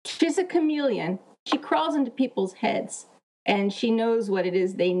chameleon. She crawls into people's heads, and she knows what it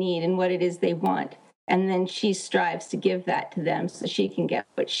is they need and what it is they want. And then she strives to give that to them so she can get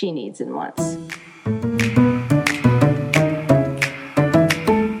what she needs and wants.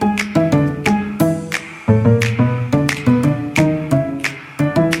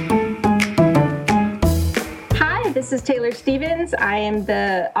 This is Taylor Stevens. I am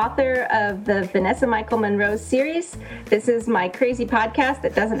the author of the Vanessa Michael Monroe series. This is my crazy podcast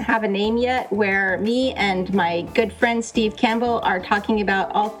that doesn't have a name yet, where me and my good friend Steve Campbell are talking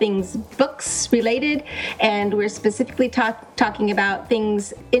about all things books related, and we're specifically talking about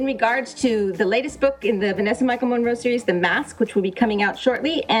things in regards to the latest book in the Vanessa Michael Monroe series, The Mask, which will be coming out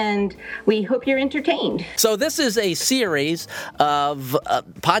shortly, and we hope you're entertained. So this is a series of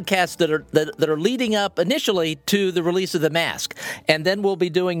podcasts that are leading up initially to the release of The Mask, and then we'll be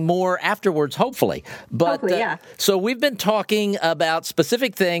doing more afterwards, hopefully. Hopefully, yeah. So we've been talking about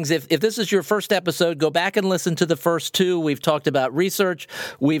specific things. If this is your first episode, go back and listen to the first two. We've talked about research,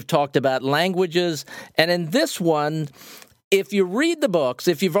 we've talked about languages, and in this one, if you read the books,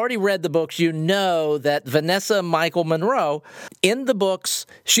 if you've already read the books, you know that Vanessa Michael Monroe, in the books,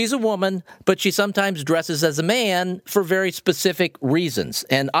 she's a woman, but she sometimes dresses as a man for very specific reasons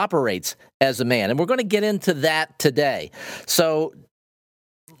and operates as a man. And we're going to get into that today. So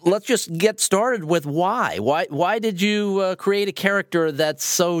let's just get started with why. Why did you create a character that's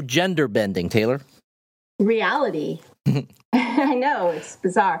so gender-bending, Taylor? Reality. I know, it's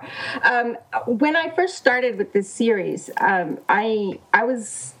bizarre. When I first started with this series, I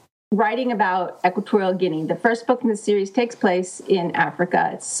was writing about Equatorial Guinea. The first book in the series takes place in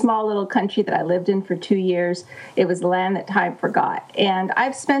Africa. It's a small little country that I lived in for 2 years. It was the land that time forgot. And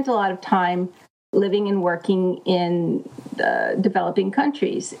I've spent a lot of time living and working in developing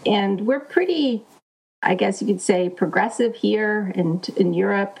countries. And we're pretty, I guess you could say, progressive here and in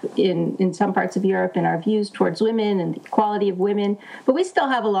Europe, in some parts of Europe, in our views towards women and the equality of women, but we still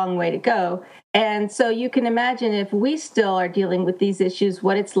have a long way to go. And so you can imagine, if we still are dealing with these issues,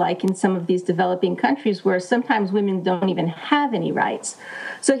 what it's like in some of these developing countries where sometimes women don't even have any rights.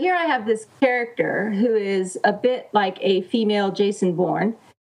 So here I have this character who is a bit like a female Jason Bourne,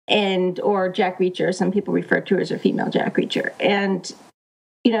 or Jack Reacher. Some people refer to her as a female Jack Reacher. And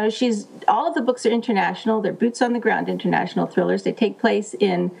you know, all of the books are international. They're boots on the ground international thrillers. They take place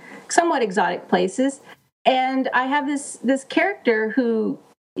in somewhat exotic places. And I have this character who,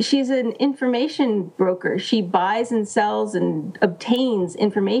 she's an information broker. She buys and sells and obtains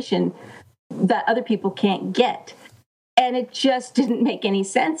information that other people can't get. And it just didn't make any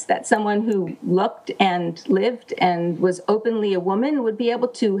sense that someone who looked and lived and was openly a woman would be able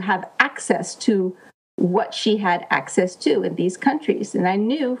to have access to what she had access to in these countries. And I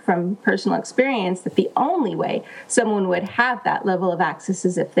knew from personal experience that the only way someone would have that level of access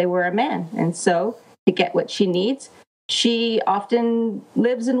is if they were a man. And so to get what she needs, she often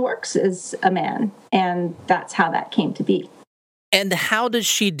lives and works as a man. And that's how that came to be. And how does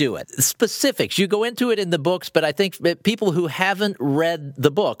she do it? Specifics. You go into it in the books, but I think people who haven't read the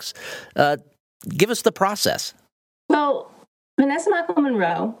books, give us the process. Well, Vanessa Michael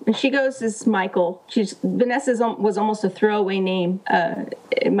Monroe, and she goes as Michael. Vanessa was almost a throwaway name.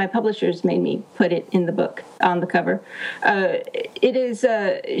 My publishers made me put it in the book on the cover.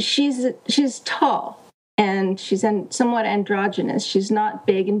 She's tall, and she's somewhat androgynous. She's not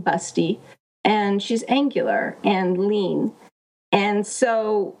big and busty, and she's angular and lean. And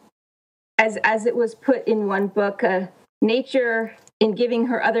so, as it was put in one book, nature, in giving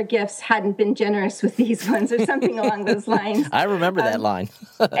her other gifts, hadn't been generous with these ones, or something along those lines. I remember that line.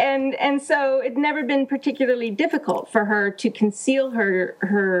 and so it'd never been particularly difficult for her to conceal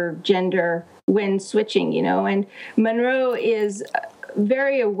her gender when switching, you know. And Monroe is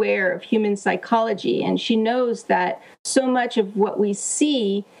very aware of human psychology, and she knows that so much of what we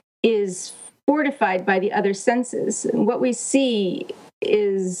see is fortified by the other senses. And what we see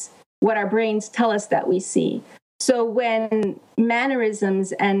is what our brains tell us that we see. So when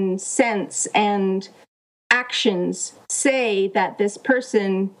mannerisms and sense and actions say that this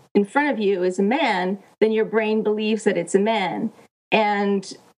person in front of you is a man, then your brain believes that it's a man.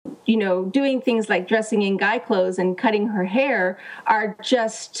 And, you know, doing things like dressing in guy clothes and cutting her hair are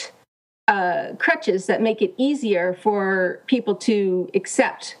just crutches that make it easier for people to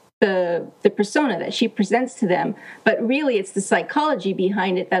accept the persona that she presents to them. But really, it's the psychology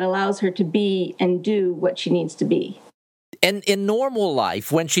behind it that allows her to be and do what she needs to be. And in normal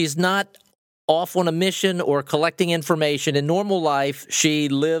life, when she's not off on a mission or collecting information, in normal life, she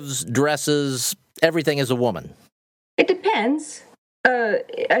lives, dresses, everything as a woman. It depends.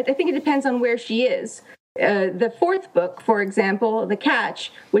 I think it depends on where she is. The fourth book, for example, The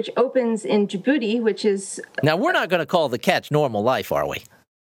Catch, which opens in Djibouti, which is... Now, we're not going to call The Catch normal life, are we?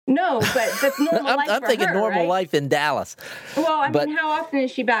 No, but that's normal life I'm for thinking her, normal right? life in Dallas. Well, I mean, how often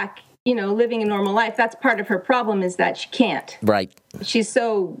is she back, living a normal life? That's part of her problem, is that she can't. Right. She's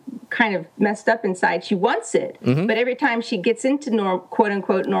so kind of messed up inside. She wants it, but every time she gets into quote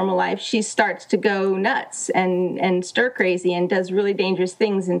unquote normal life, she starts to go nuts and stir crazy and does really dangerous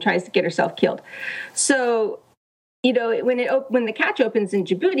things and tries to get herself killed. So, when The Catch opens in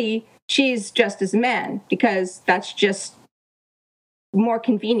Djibouti, she's dressed as a man because that's just more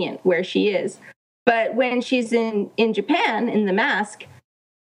convenient where she is. But when she's in Japan, in The Mask,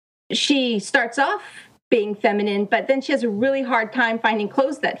 she starts off being feminine, but then she has a really hard time finding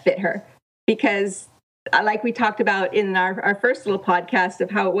clothes that fit her because, like we talked about in our first little podcast of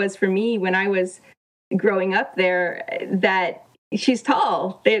how it was for me when I was growing up there, that she's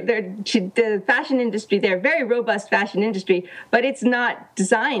tall. The fashion industry, they're a very robust fashion industry, but it's not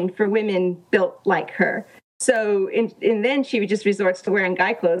designed for women built like her. So, and then she just resorts to wearing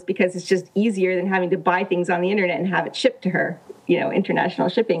guy clothes because it's just easier than having to buy things on the internet and have it shipped to her, international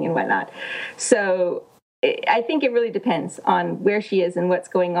shipping and whatnot. So I think it really depends on where she is and what's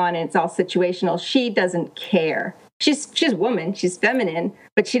going on, and it's all situational. She doesn't care. She's a woman, she's feminine,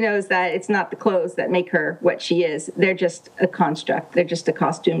 but she knows that it's not the clothes that make her what she is. They're just a construct. They're just a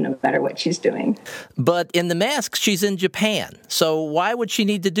costume no matter what she's doing. But in The Mask, she's in Japan. So why would she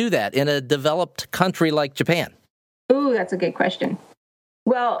need to do that in a developed country like Japan? Ooh, that's a good question.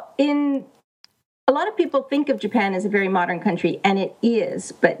 Well, a lot of people think of Japan as a very modern country, and it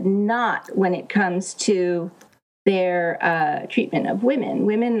is, but not when it comes to their treatment of women.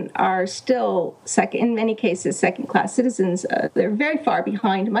 Women are still, in many cases, second-class citizens. They're very far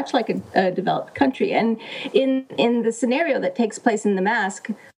behind, much like a developed country. And in the scenario that takes place in The Mask,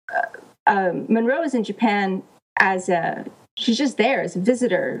 Monroe is in Japan she's just there as a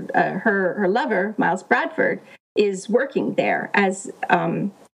visitor. Her lover, Miles Bradford, is working there as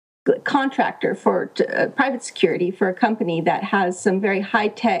contractor for private security for a company that has some very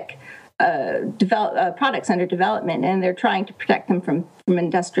high-tech products under development, and they're trying to protect them from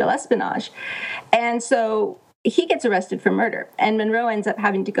industrial espionage. And so he gets arrested for murder, and Monroe ends up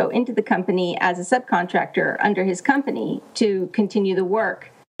having to go into the company as a subcontractor under his company to continue the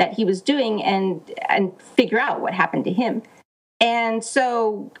work that he was doing and figure out what happened to him. And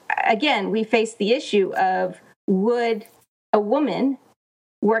so, again, we face the issue of, would a woman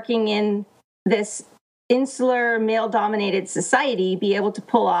working in this insular, male-dominated society be able to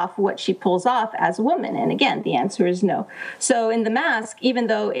pull off what she pulls off as a woman? And again, the answer is no. So in The Mask, even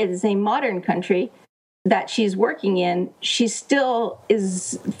though it is a modern country that she's working in, she still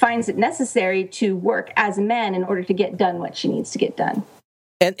finds it necessary to work as a man in order to get done what she needs to get done.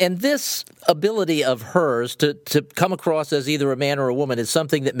 And this ability of hers to come across as either a man or a woman is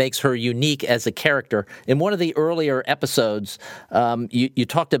something that makes her unique as a character. In one of the earlier episodes, you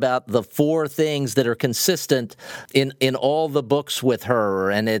talked about the 4 things that are consistent in all the books with her,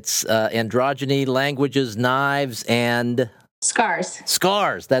 and it's androgyny, languages, knives, and... Scars.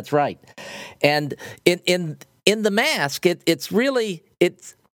 Scars, that's right. And in The Mask, it's really...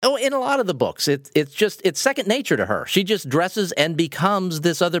 Oh, in a lot of the books, it's second nature to her. She just dresses and becomes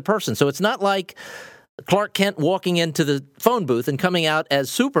this other person. So it's not like Clark Kent walking into the phone booth and coming out as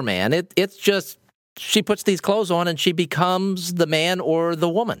Superman. It's just she puts these clothes on and she becomes the man or the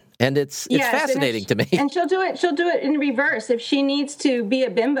woman, and it's fascinating to me. And she'll do it in reverse. If she needs to be a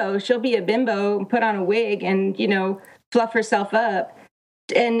bimbo, she'll be a bimbo, put on a wig, and fluff herself up.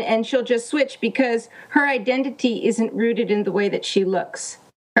 And she'll just switch because her identity isn't rooted in the way that she looks.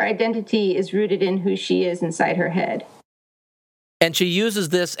 Her identity is rooted in who she is inside her head. And she uses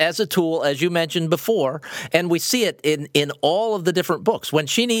this as a tool, as you mentioned before, and we see it in all of the different books. When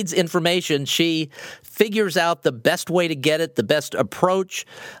she needs information, she figures out the best way to get it, the best approach,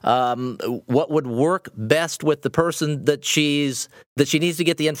 what would work best with the person that she needs to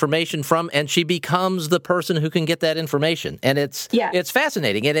get the information from, and she becomes the person who can get that information. And it's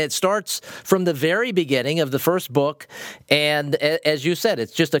fascinating, and it starts from the very beginning of the first book, and as you said,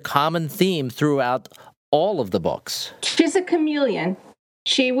 it's just a common theme throughout all of the books. She's a chameleon.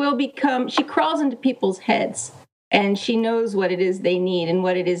 She crawls into people's heads, and she knows what it is they need and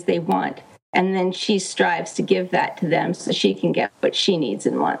what it is they want. And then she strives to give that to them so she can get what she needs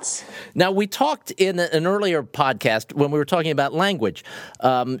and wants. Now, we talked in an earlier podcast when we were talking about language.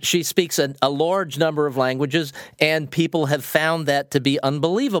 She speaks a large number of languages, and people have found that to be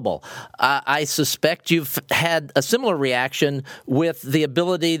unbelievable. I suspect you've had a similar reaction with the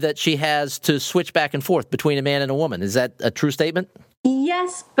ability that she has to switch back and forth between a man and a woman. Is that a true statement?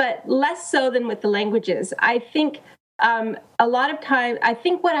 Yes, but less so than with the languages. I think a lot of time, I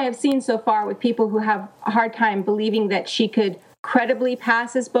think what I have seen so far with people who have a hard time believing that she could credibly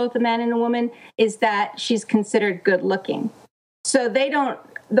pass as both a man and a woman is that she's considered good looking. So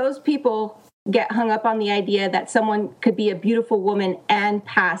those people get hung up on the idea that someone could be a beautiful woman and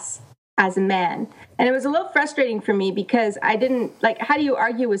pass as a man. And it was a little frustrating for me because I didn't, how do you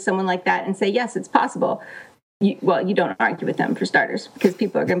argue with someone like that and say, yes, it's possible? You don't argue with them, for starters, because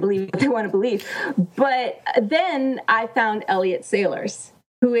people are going to believe what they want to believe. But then I found Elliot Sailors,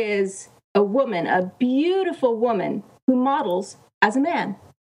 who is a woman, a beautiful woman who models as a man.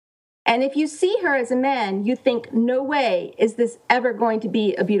 And if you see her as a man, you think, no way is this ever going to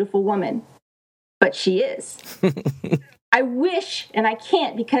be a beautiful woman. But she is. I wish, and I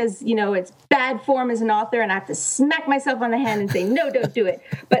can't because, it's bad form as an author and I have to smack myself on the hand and say, no, don't do it.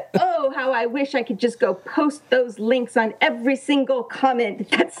 But oh, how I wish I could just go post those links on every single comment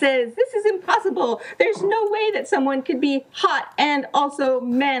that says, this is impossible. There's no way that someone could be hot and also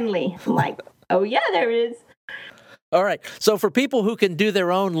manly. I'm like, oh yeah, there is. All right. So for people who can do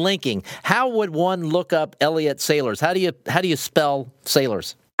their own linking, how would one look up Elliot Sailors? How do you spell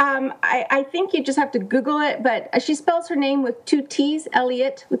Sailors? I think you just have to Google it, but she spells her name with 2 T's,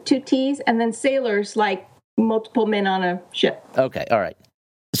 Elliot with 2 T's, and then Sailors like multiple men on a ship. Okay. All right.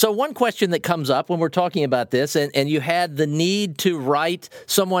 So one question that comes up when we're talking about this, and you had the need to write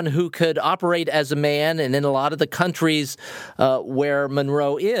someone who could operate as a man, and in a lot of the countries where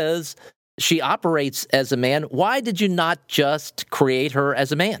Monroe is, she operates as a man. Why did you not just create her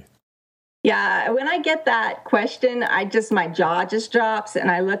as a man? Yeah, when I get that question, my jaw just drops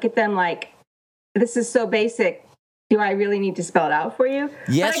and I look at them like, this is so basic. Do I really need to spell it out for you?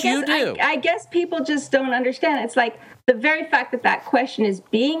 Yes, you do. I guess people just don't understand. It's like the very fact that question is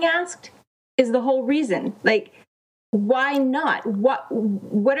being asked is the whole reason. Like, why not? What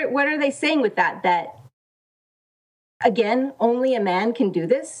are they saying with that? That, again, only a man can do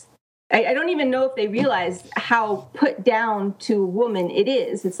this? I don't even know if they realize how put down to a woman it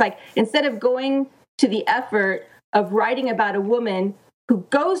is. It's like, instead of going to the effort of writing about a woman who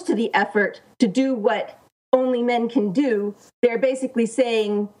goes to the effort to do what only men can do, they're basically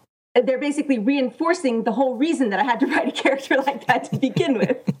reinforcing the whole reason that I had to write a character like that to begin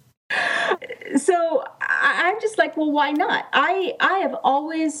with. So I'm just like, well, why not? I have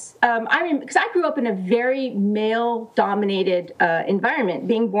always, because I grew up in a very male-dominated environment,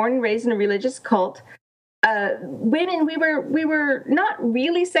 being born and raised in a religious cult. Women, we were not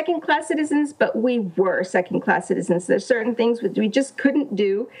really second-class citizens, but we were second-class citizens. There's certain things we just couldn't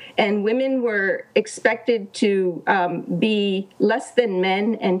do, and women were expected to be less than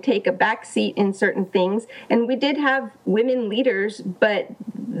men and take a back seat in certain things. And we did have women leaders, but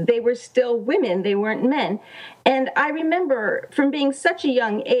they were still women. They weren't men. And I remember from being such a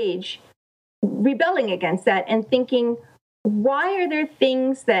young age rebelling against that and thinking, why are there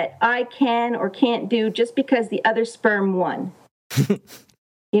things that I can or can't do just because the other sperm won?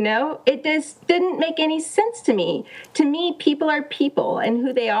 It just didn't make any sense to me. To me, people are people, and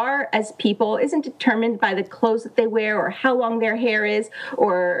who they are as people isn't determined by the clothes that they wear or how long their hair is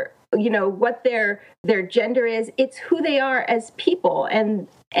or, what their gender is. It's who they are as people. And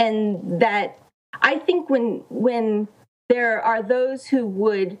that I think when there are those who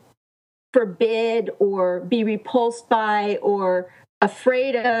would forbid or be repulsed by or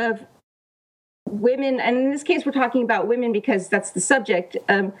afraid of women, and in this case we're talking about women because that's the subject,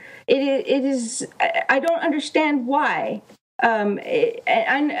 it is I don't understand why. And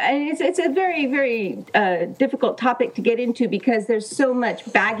it's a very, very difficult topic to get into because there's so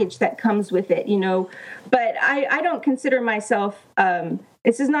much baggage that comes with it, but I don't consider myself,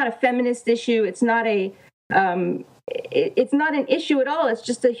 this is not a feminist issue. It's not it's not an issue at all. It's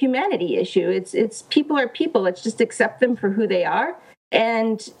just a humanity issue. It's people are people. Let's just accept them for who they are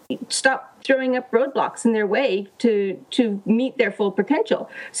and stop throwing up roadblocks in their way to meet their full potential.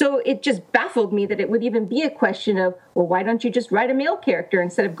 So it just baffled me that it would even be a question of, well, why don't you just write a male character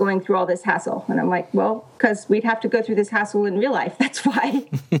instead of going through all this hassle? And I'm like, well, because we'd have to go through this hassle in real life. That's why.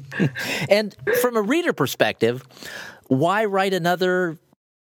 And from a reader perspective, why write another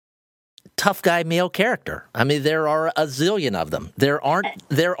tough guy male character? I mean, there are a zillion of them. There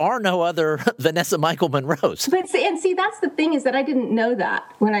are no other Vanessa Michael Monroes. But see, that's the thing, is that I didn't know that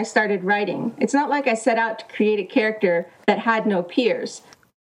when I started writing. It's not like I set out to create a character that had no peers.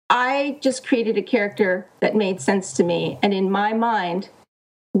 I just created a character that made sense to me. And in my mind,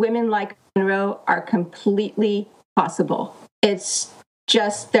 women like Monroe are completely possible. It's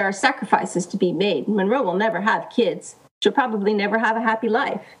just there are sacrifices to be made. Monroe will never have kids. She'll probably never have a happy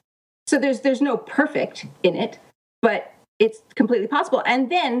life. So there's no perfect in it, but it's completely possible.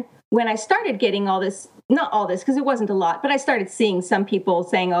 And then when I started getting all this, not all this, because it wasn't a lot, but I started seeing some people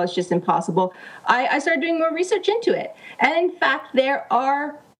saying, oh, it's just impossible. I started doing more research into it. And in fact, there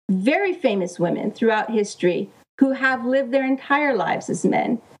are very famous women throughout history who have lived their entire lives as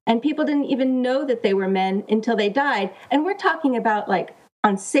men. And people didn't even know that they were men until they died. And we're talking about like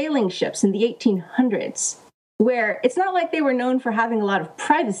on sailing ships in the 1800s, where it's not like they were known for having a lot of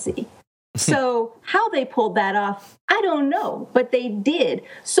privacy. So how they pulled that off, I don't know, but they did.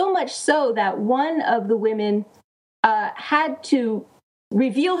 So much so that one of the women had to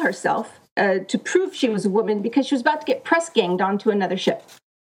reveal herself to prove she was a woman because she was about to get press ganged onto another ship.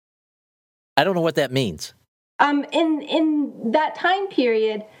 I don't know what that means. In that time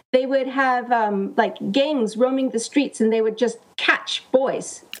period, they would have like gangs roaming the streets, and they would just catch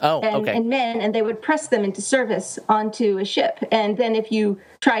boys and men, and they would press them into service onto a ship. And then if you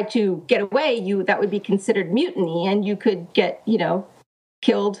tried to get away, that would be considered mutiny, and you could get,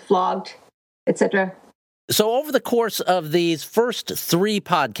 killed, flogged, etc. So over the course of these first 3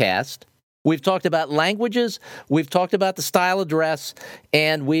 podcasts, we've talked about languages, we've talked about the style of dress,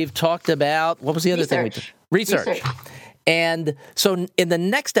 and we've talked about, what was the other thing? Research. And so in the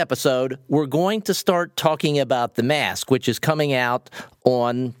next episode, we're going to start talking about the mask, which is coming out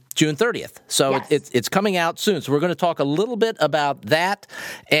on June 30th. So yes. it's coming out soon. So we're going to talk a little bit about that.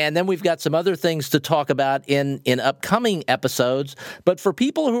 And then we've got some other things to talk about in upcoming episodes. But for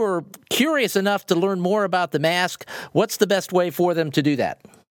people who are curious enough to learn more about the mask, what's the best way for them to do that?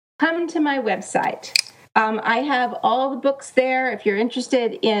 Come to my website. I have all the books there. If you're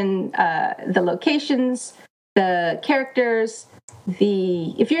interested in the locations, the characters,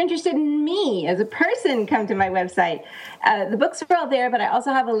 if you're interested in me as a person, come to my website. The books are all there, but I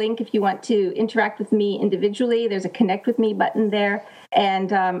also have a link if you want to interact with me individually. There's a connect with me button there,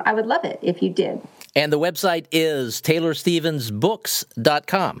 and I would love it if you did. And the website is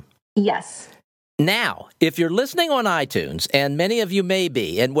TaylorStevensBooks.com. Yes. Now, if you're listening on iTunes, and many of you may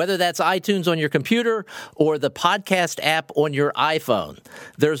be, and whether that's iTunes on your computer or the podcast app on your iPhone,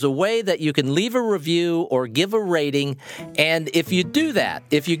 there's a way that you can leave a review or give a rating. And if you do that,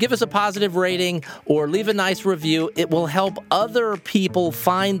 if you give us a positive rating or leave a nice review, it will help other people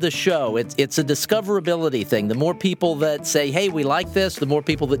find the show. It's a discoverability thing. The more people that say, hey, we like this, the more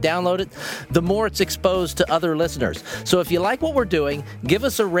people that download it, the more it's exposed to other listeners. So if you like what we're doing, give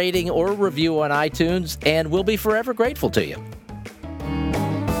us a rating or a review on iTunes, and we'll be forever grateful to you.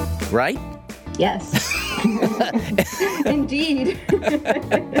 Right? Yes. Indeed.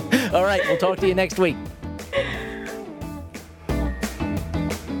 All right, we'll talk to you next week.